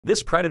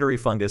This predatory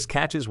fungus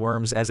catches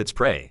worms as its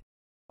prey.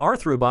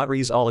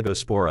 Arthrobotrys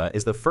oligospora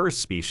is the first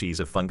species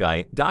of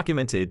fungi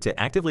documented to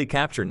actively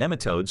capture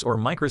nematodes or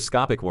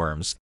microscopic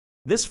worms.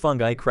 This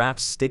fungi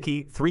crafts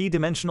sticky,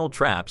 three-dimensional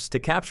traps to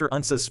capture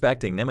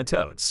unsuspecting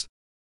nematodes.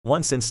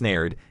 Once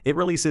ensnared, it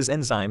releases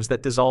enzymes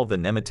that dissolve the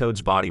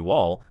nematode's body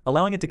wall,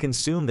 allowing it to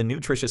consume the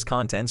nutritious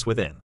contents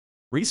within.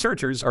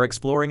 Researchers are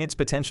exploring its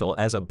potential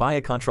as a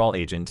biocontrol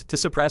agent to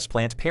suppress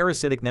plant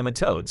parasitic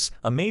nematodes,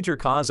 a major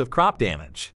cause of crop damage.